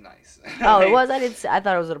house was nice. Oh, it was. I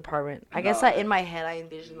thought it was an apartment. I guess in my head I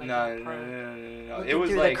envisioned like an No. apartment. It was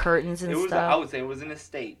through like the curtains and stuff. I would say it was an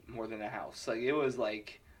estate more than a house. Like it was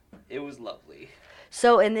lovely.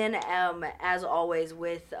 So, and then, as always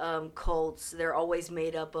with cults, they're always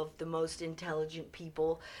made up of the most intelligent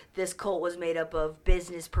people. This cult was made up of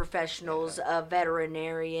business professionals, a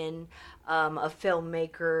veterinarian, a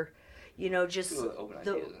filmmaker, just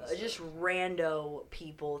rando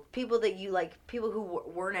people that you like, people who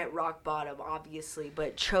weren't at rock bottom, obviously,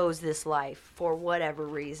 but chose this life for whatever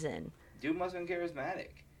reason. Dude must have been charismatic.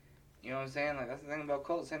 You know what I'm saying? Like, that's the thing about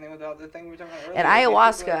cults. Same thing about the thing we were talking about earlier. And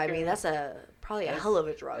ayahuasca, I mean, that's probably a hell of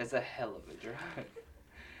a drug. It's a hell of a drug.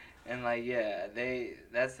 And, like, yeah,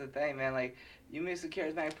 that's the thing, man. Like, you mix a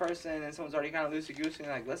charismatic person and someone's already kind of loosey-goosey,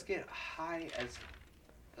 and like, let's get higher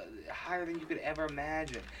than you could ever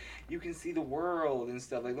imagine. You can see the world and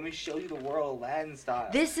stuff. Like, let me show you the world Aladdin style.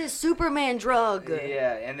 This is Superman drug.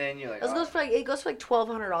 Yeah, and then you're like, it goes for like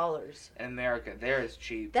 $1,200. In America, there is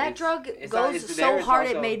cheap. That drug goes so hard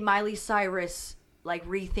it made Miley Cyrus like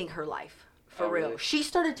rethink her life. For real. Really? She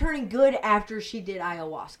started turning good after she did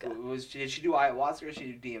ayahuasca. Did she do ayahuasca or did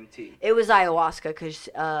she do DMT? It was ayahuasca because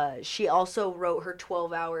she also wrote her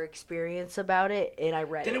 12-hour experience about it, and I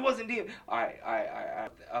read it. Then it wasn't DMT. All right.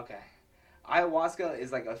 Okay. Ayahuasca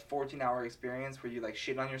is like a 14-hour experience where you like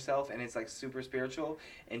shit on yourself, and it's like super spiritual.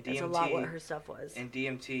 And DMT, that's a lot what her stuff was. And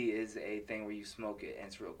DMT is a thing where you smoke it and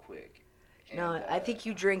it's real quick. No, I think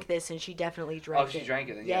you drink this, and she definitely drank it. Oh, she drank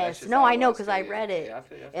it. Then, yes. No, I know, because I read it. Yeah, I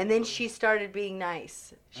feel and then she started being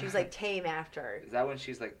nice. She was, like, tame after. Is that when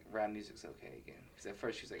she's like, rap music's okay again? Because at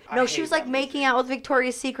first she was like, No, she was like making out with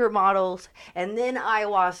Victoria's Secret models, and then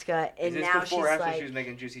ayahuasca, and now she's after like. She was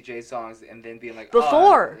making Juicy J songs, and then being like,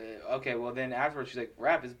 before. Okay, well then afterwards she's like,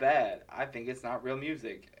 rap is bad. I think it's not real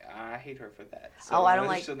music. I hate her for that. So I don't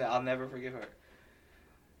like. I'll never forgive her.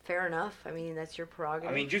 Fair enough. I mean, that's your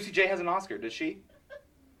prerogative. I mean, Juicy J has an Oscar. Does she?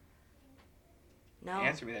 No.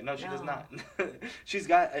 Answer me that. No, she does not. She's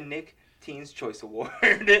got a Nick Teen's Choice Award,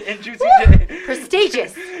 and Juicy J.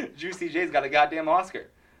 Prestigious. Juicy J's got a goddamn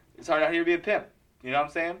Oscar. It's hard out here to be a pimp. You know what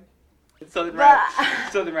I'm saying? Southern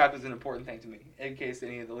rap is an important thing to me, in case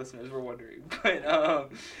any of the listeners were wondering.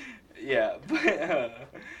 But yeah,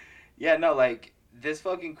 no, like this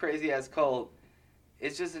fucking crazy ass cult.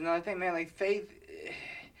 It's just another thing, man. Like faith.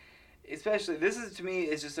 Especially, this is to me,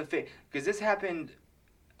 it's just a faith, because this happened.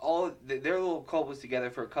 Their little cult was together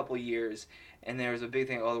for a couple years, and there was a big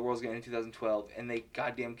thing. Oh, the world's getting in 2012, and they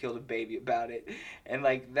goddamn killed a baby about it, and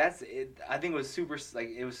like that's it. I think it was super, like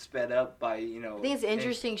it was sped up by I think it's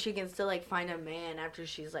interesting she can still like find a man after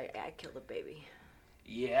she's like, I killed a baby.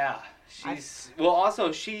 Yeah,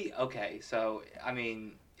 okay. So I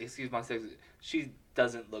mean, excuse my sex. She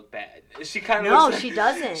doesn't look bad. She kind of she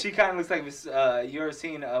doesn't. She kind of looks like you ever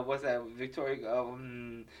seen what's that Victoria?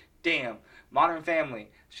 Damn, Modern Family.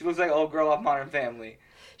 She looks like an old girl off Modern Family.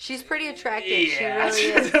 She's pretty attractive. Yeah,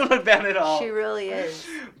 she really is. Doesn't look bad at all. She really is.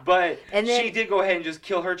 But she did go ahead and just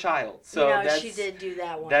kill her child. So she did do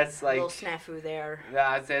that one. That's like a little snafu there.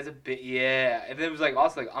 I'd say it's a bit, yeah. And then it was like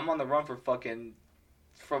also like I'm on the run for fucking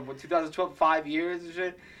from 2012 5 years and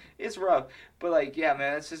shit. It's rough, but like yeah,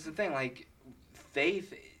 man, that's just the thing. Like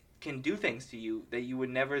faith can do things to you that you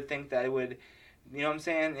would never think that it would. You know what I'm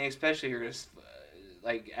saying? And especially if you're just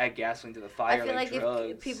like add gasoline to the fire. I feel like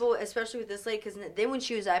drugs. If people, especially with this lady, because then when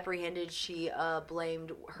she was apprehended, she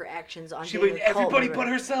blamed her actions on. She blamed everybody but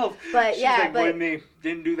herself. But she's like, blame me.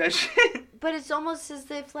 Didn't do that shit. But it's almost as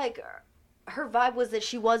if like her vibe was that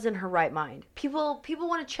she was in her right mind. People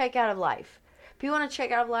want to check out of life. People want to check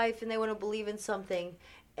out of life, and they want to believe in something.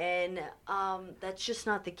 And that's just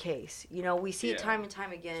not the case. You know, we see it time and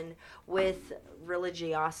time again with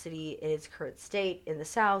religiosity in its current state in the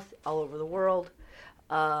South, all over the world.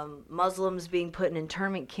 Muslims being put in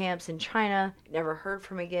internment camps in China, never heard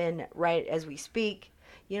from again, right as we speak.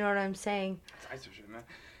 You know what I'm saying? That's for sure, man.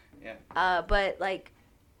 Yeah. But, like,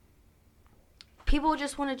 people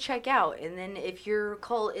just want to check out. And then if your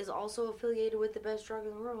cult is also affiliated with the best drug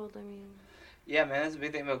in the world, I mean... Yeah, man, that's a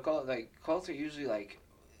big thing about cults. Like, cults are usually, like...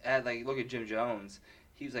 look at Jim Jones.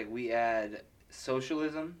 He was like, we add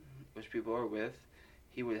socialism, which people are with.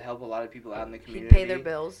 He would help a lot of people out in the community. He'd pay their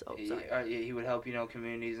bills. Oh, sorry. He would help,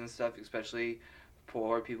 communities and stuff, especially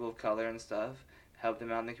poor people of color and stuff. Help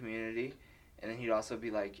them out in the community. And then he'd also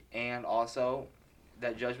be like, and also,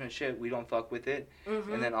 that judgment shit, we don't fuck with it.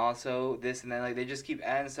 Mm-hmm. And then also this and then, like, they just keep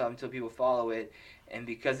adding stuff until people follow it. And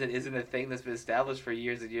because it isn't a thing that's been established for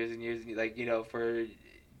years and years and years, like, for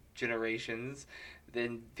generations,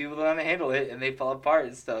 then people don't know how to handle it, and they fall apart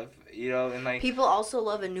and stuff, and like... People also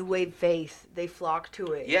love a new wave faith. They flock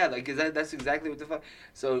to it. Yeah, like, 'cause that's exactly what the fuck...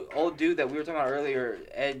 So, old dude that we were talking about earlier,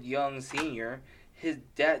 Ed Young Sr., his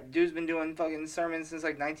dude's been doing fucking sermons since,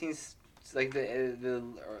 like, the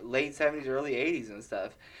late 70s, early 80s and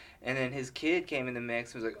stuff. And then his kid came in the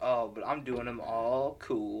mix and was like, oh, but I'm doing them all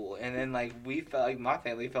cool. And then, like, we felt like my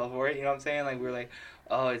family fell for it, you know what I'm saying? Like, we were like,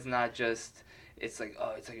 oh, it's not just... It's like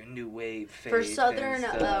a new wave faith. For Southern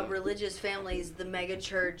religious families, the mega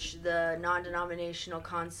church, the non-denominational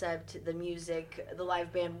concept, the music, the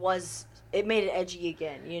live band it made it edgy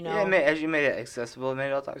again, Yeah, it made it accessible. It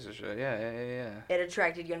made all types of shit. Yeah. It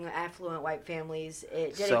attracted young, affluent white families.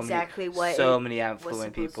 It did many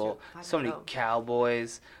affluent people. So many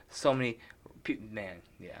cowboys. So many people. Man,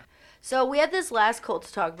 yeah. So we had this last cult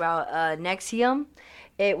to talk about, Nexium.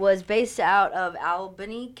 It was based out of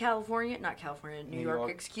Albany, California. Not California, New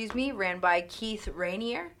York, excuse me. Ran by Keith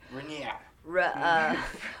Rainier.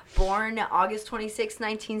 Born August 26,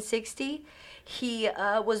 1960. He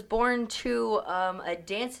was born to a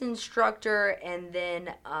dance instructor and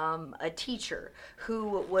then a teacher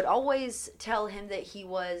who would always tell him that he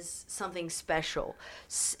was something special,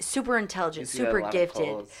 super intelligent, super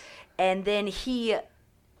gifted. And then he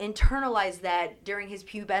internalized that during his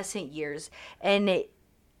pubescent years, and it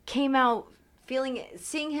came out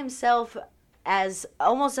seeing himself as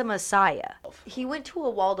almost a messiah. He went to a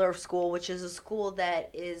Waldorf school, which is a school that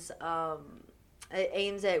is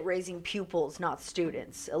aims at raising pupils, not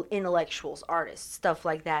students, intellectuals, artists, stuff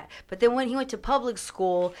like that. But then when he went to public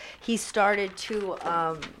school, he started to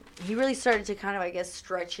he really started to kind of, I guess,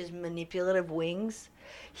 stretch his manipulative wings.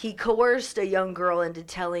 he coerced a young girl into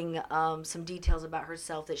telling some details about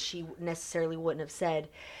herself that she necessarily wouldn't have said.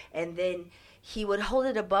 And then he would hold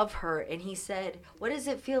it above her, and he said, "What does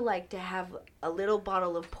it feel like to have a little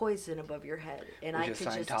bottle of poison above your head?" And which I is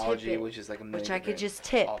could just Scientology, tip it, which is like a which I could different just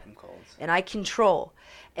tip, album cults. and I control.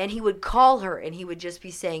 And he would call her, and he would just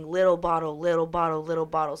be saying, "Little bottle, little bottle, little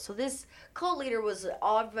bottle." So this cult leader was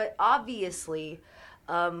obviously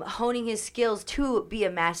honing his skills to be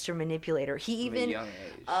a master manipulator. He even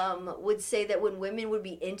would say that when women would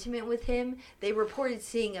be intimate with him, they reported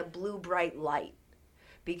seeing a blue bright light,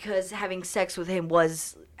 because having sex with him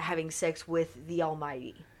was having sex with the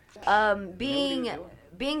Almighty.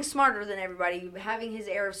 Being smarter than everybody, having his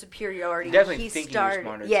air of superiority. Definitely thinking you're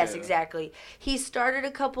smarter, yes, too. Exactly. He started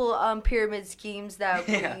a couple pyramid schemes that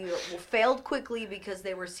failed quickly because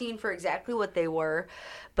they were seen for exactly what they were.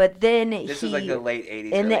 But then this was like the late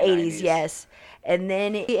 80s. In the 80s, 90s. yes. And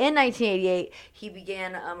then in 1988, he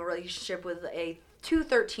began a relationship with two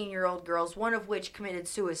 13-year-old girls, one of which committed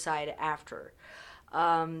suicide after.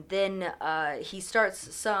 Then he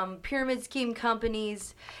starts some pyramid scheme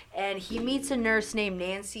companies, and he meets a nurse named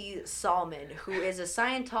Nancy Salman, who is a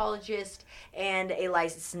Scientologist and a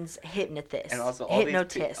licensed hypnotist. And also,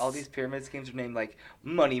 all these pyramid schemes are named like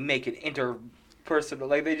money making interpersonal.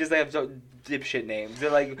 Like they just have so dipshit names. They're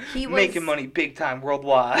like making money big time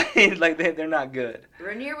worldwide. Like they're not good.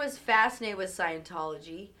 Rainier was fascinated with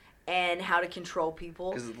Scientology and how to control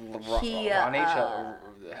people. Because Ron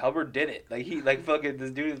H. Hubbard did it. Like he, fucking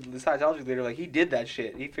this dude, the Scientology leader, like he did that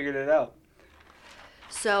shit. He figured it out.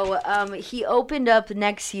 So he opened up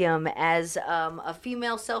Nexium as a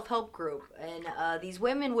female self-help group, and these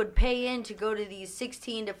women would pay in to go to these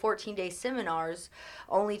 16 to 14-day seminars,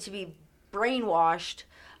 only to be brainwashed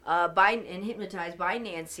and hypnotized by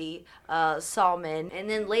Nancy Salman, and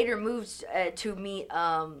then later moved to meet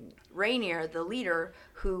Rainier, the leader,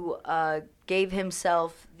 who gave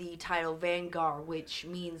himself the title Vanguard, which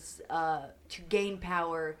means to gain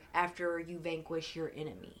power after you vanquish your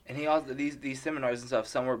enemy. And he also these seminars and stuff.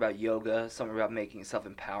 Some were about yoga, some were about making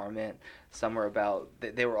self-empowerment, some were about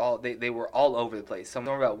they were all over the place. Some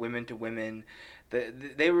were about women to women.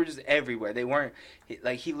 They were just everywhere. They weren't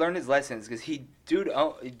like he learned his lessons because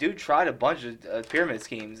dude tried a bunch of pyramid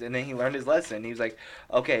schemes, and then he learned his lesson. He was like,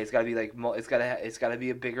 okay, it's got to be like it's got to be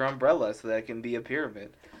a bigger umbrella so that it can be a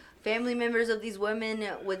pyramid. Family members of these women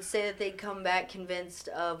would say that they'd come back convinced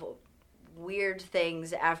of weird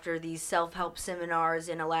things after these self-help seminars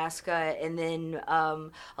in Alaska, and then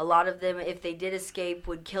a lot of them, if they did escape,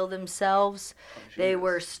 would kill themselves. They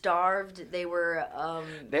were starved. They were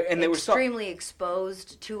extremely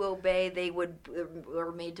exposed to obey. They were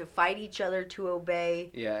made to fight each other to obey.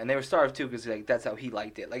 Yeah, and they were starved too because like that's how he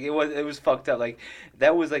liked it. Like it was fucked up. Like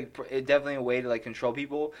that was like definitely a way to like control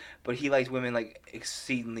people. But he liked women like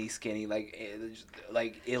exceedingly skinny, like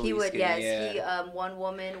illy he would, skinny. Yes, yeah. One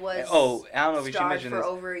woman was. I don't know if we should mention for this.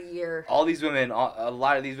 over a year. All these women, a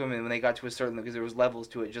lot of these women, when they got to a certain, because there was levels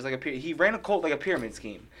to it, just like he ran a cult like a pyramid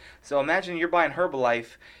scheme. So imagine you're buying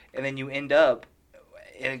Herbalife, and then you end up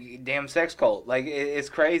in a damn sex cult. Like it's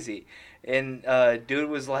crazy. And dude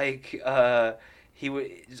was like, he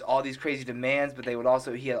would just all these crazy demands, but they would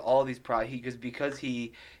also he had all these because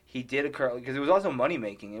he did occur because it was also money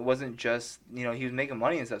making. It wasn't just he was making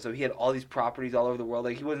money and stuff. So he had all these properties all over the world.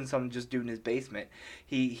 Like he wasn't some just dude in his basement.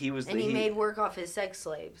 He was. And he made work off his sex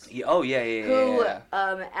slaves. Who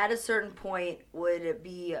at a certain point would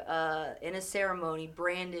be in a ceremony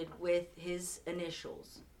branded with his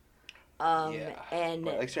initials. And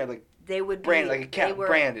they would branded like a cat. They were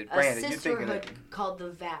branded. A sisterhood called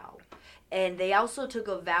the Vow, and they also took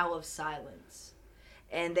a vow of silence.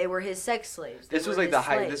 And they were his sex slaves. This was like the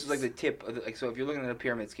height. This was like the tip. So if you're looking at a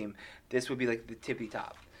pyramid scheme, this would be like the tippy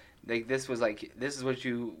top. Like this is which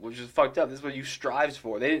is fucked up. This is what you strives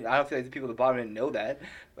for. I don't feel like the people at the bottom didn't know that.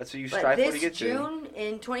 That's what you strive for to get to. This June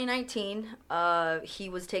in 2019, he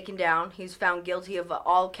was taken down. He was found guilty of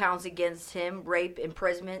all counts against him: rape,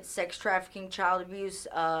 imprisonment, sex trafficking, child abuse,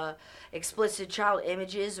 explicit child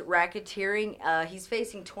images, racketeering. He's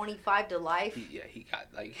facing 25 to life. He got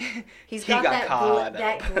like he got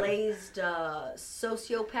that glazed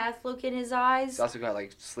sociopath look in his eyes. He's also got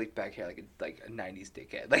like slick back hair, like a 90s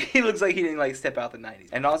dickhead. Like he looks like he didn't like step out the 90s.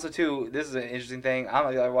 And also too, this is an interesting thing. I don't know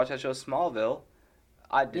if you ever watched that show Smallville.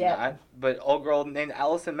 I did not. But old girl named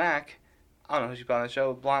Allison Mack, I don't know who she played on the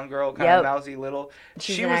show. Blonde girl, kind of Yep. mousy little.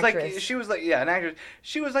 She's an actress. She was like, yeah, an actress.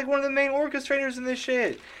 She was like one of the main orchestrators in this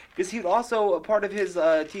shit. Because he was also a part of his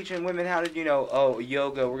teaching women how to,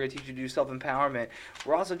 yoga. We're gonna teach you to do self empowerment.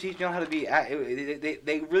 We're also teaching you how to be.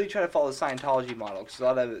 They really try to follow the Scientology model. Cause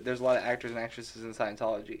there's a lot of actors and actresses in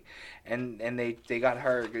Scientology, and they got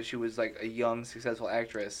her because she was like a young successful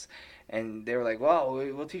actress. And they were like, well,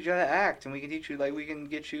 we'll teach you how to act, and we can teach you, like, we can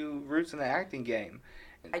get you roots in the acting game.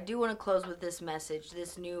 I do want to close with this message,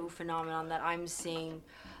 this new phenomenon that I'm seeing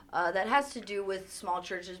that has to do with small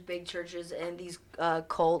churches, big churches, and these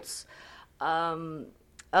cults of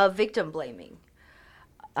victim blaming.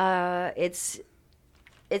 It's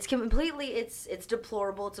completely it's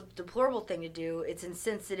deplorable. It's a deplorable thing to do. It's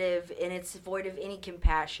insensitive and it's void of any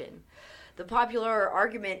compassion. The popular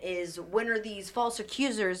argument is, when are these false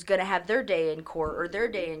accusers going to have their day in court or their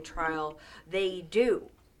day in trial? They do.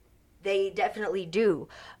 They definitely do.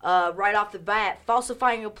 Right off the bat,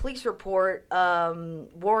 falsifying a police report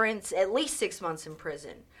warrants at least 6 months in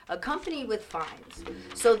prison, accompanied with fines.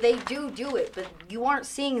 So they do it, but you aren't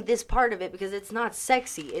seeing this part of it because it's not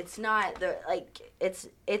sexy. It's not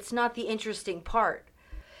it's not the interesting part.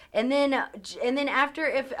 And then after,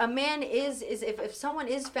 if a man if someone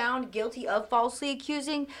is found guilty of falsely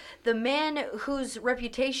accusing, the man whose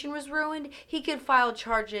reputation was ruined, he could file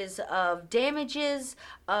charges of damages,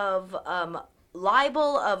 of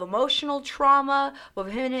libel, of emotional trauma,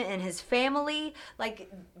 of him and his family.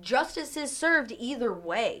 Like, justice is served either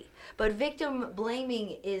way. But victim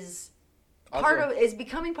blaming is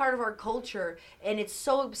becoming part of our culture, and it's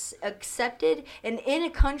so accepted. And in a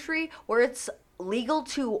country where it's legal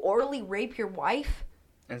to orally rape your wife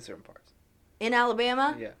in certain parts in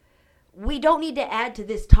Alabama, yeah, we don't need to add to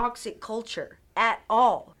this toxic culture at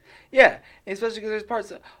all. Yeah, especially because there's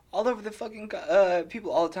parts all over the fucking people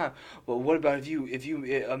all the time. Well, what about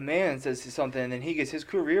if a man says something and then he gets his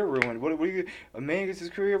career ruined? What do you? A man gets his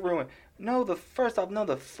career ruined? No, first off, no,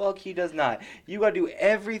 the fuck he does not. You gotta do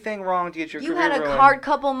everything wrong to get your career ruined. You had a hard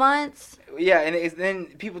couple months. Yeah, and then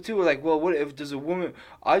people too are like, well, what if does a woman?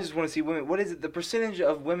 I just want to see women. What is it? The percentage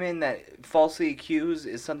of women that falsely accuse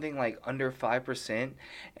is something like under 5%,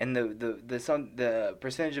 and the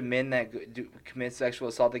percentage of men that commit sexual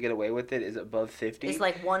assault that get away with it is above 50. It's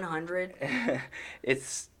like 100.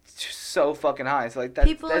 It's so fucking high. It's like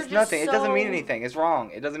that's nothing. It doesn't mean so... anything. It's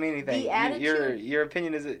wrong. It doesn't mean anything. The attitude... Your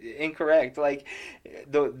opinion is incorrect. Like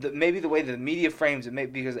maybe the way the media frames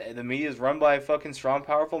it, because the media is run by fucking strong,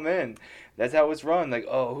 powerful men. That's how it's run. Like,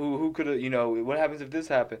 oh, who could have, what happens if this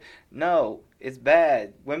happened? No, it's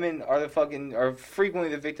bad. Women are frequently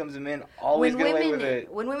the victims, and men always get away with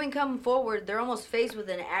it. When women come forward, they're almost faced with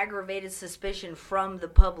an aggravated suspicion from the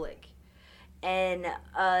public. And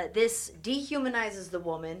this dehumanizes the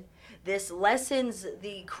woman. This lessens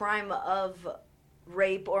the crime of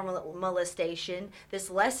rape or molestation. This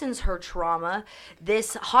lessens her trauma.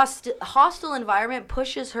 This hostile environment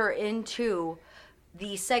pushes her into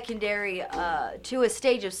the secondary, to a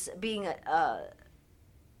stage of being,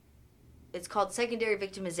 it's called secondary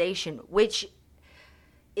victimization, which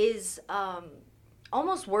is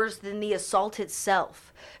almost worse than the assault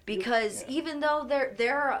itself. Because even though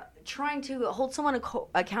they're trying to hold someone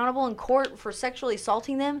accountable in court for sexually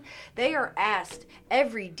assaulting them, they are asked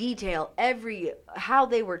every detail, how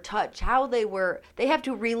they were touched, they have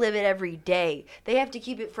to relive it every day. They have to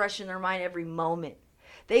keep it fresh in their mind every moment.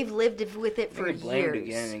 They've lived with it for years. Blamed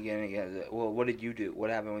again and again and again. Well, what did you do? What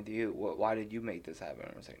happened with you? Why did you make this happen?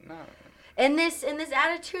 I was like, no. And this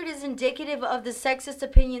attitude is indicative of the sexist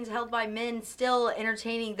opinions held by men still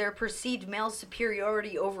entertaining their perceived male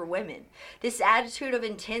superiority over women. This attitude of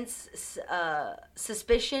intense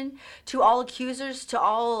suspicion to all accusers, to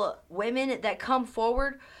all women that come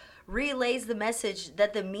forward, relays the message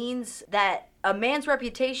that that a man's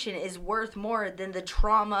reputation is worth more than the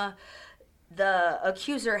trauma the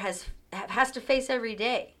accuser has to face every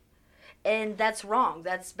day. And that's wrong.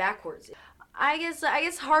 That's backwards. I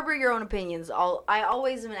guess harbor your own opinions. I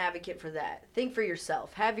always am an advocate for that. Think for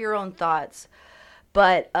yourself. Have your own thoughts.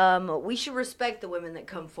 But we should respect the women that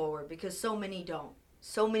come forward, because so many don't.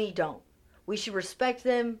 So many don't. We should respect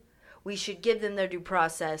them. We should give them their due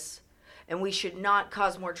process. And we should not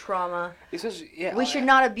cause more trauma. We should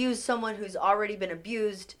not abuse someone who's already been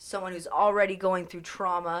abused, someone who's already going through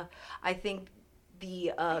trauma. I think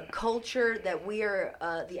the culture that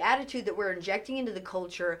the attitude that we're injecting into the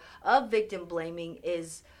culture of victim blaming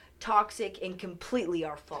is toxic and completely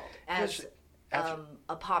our fault as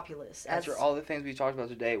a populace. After all the things we talked about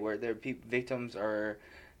today, where victims are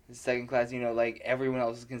second class, like everyone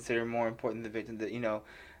else is considered more important than the victim. That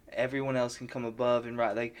everyone else can come above and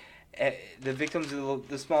right. Like The victims are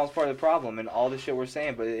the smallest part of the problem, and all the shit we're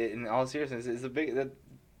saying. But in all seriousness, is a big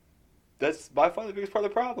that's by far the biggest part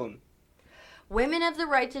of the problem. Women have the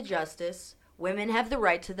right to justice. Women have the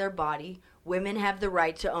right to their body. Women have the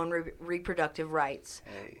right to own reproductive rights.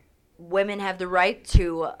 Hey. Women have the right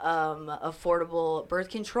to affordable birth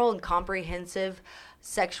control and comprehensive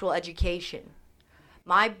sexual education.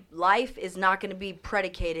 My life is not going to be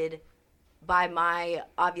predicated by my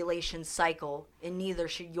ovulation cycle, and neither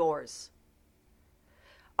should yours.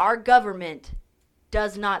 Our government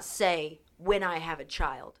does not say when I have a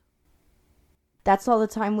child. That's all the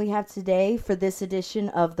time we have today for this edition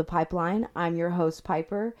of The Pipeline. I'm your host,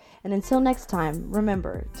 Piper. And until next time,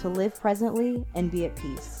 remember to live presently and be at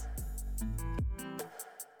peace.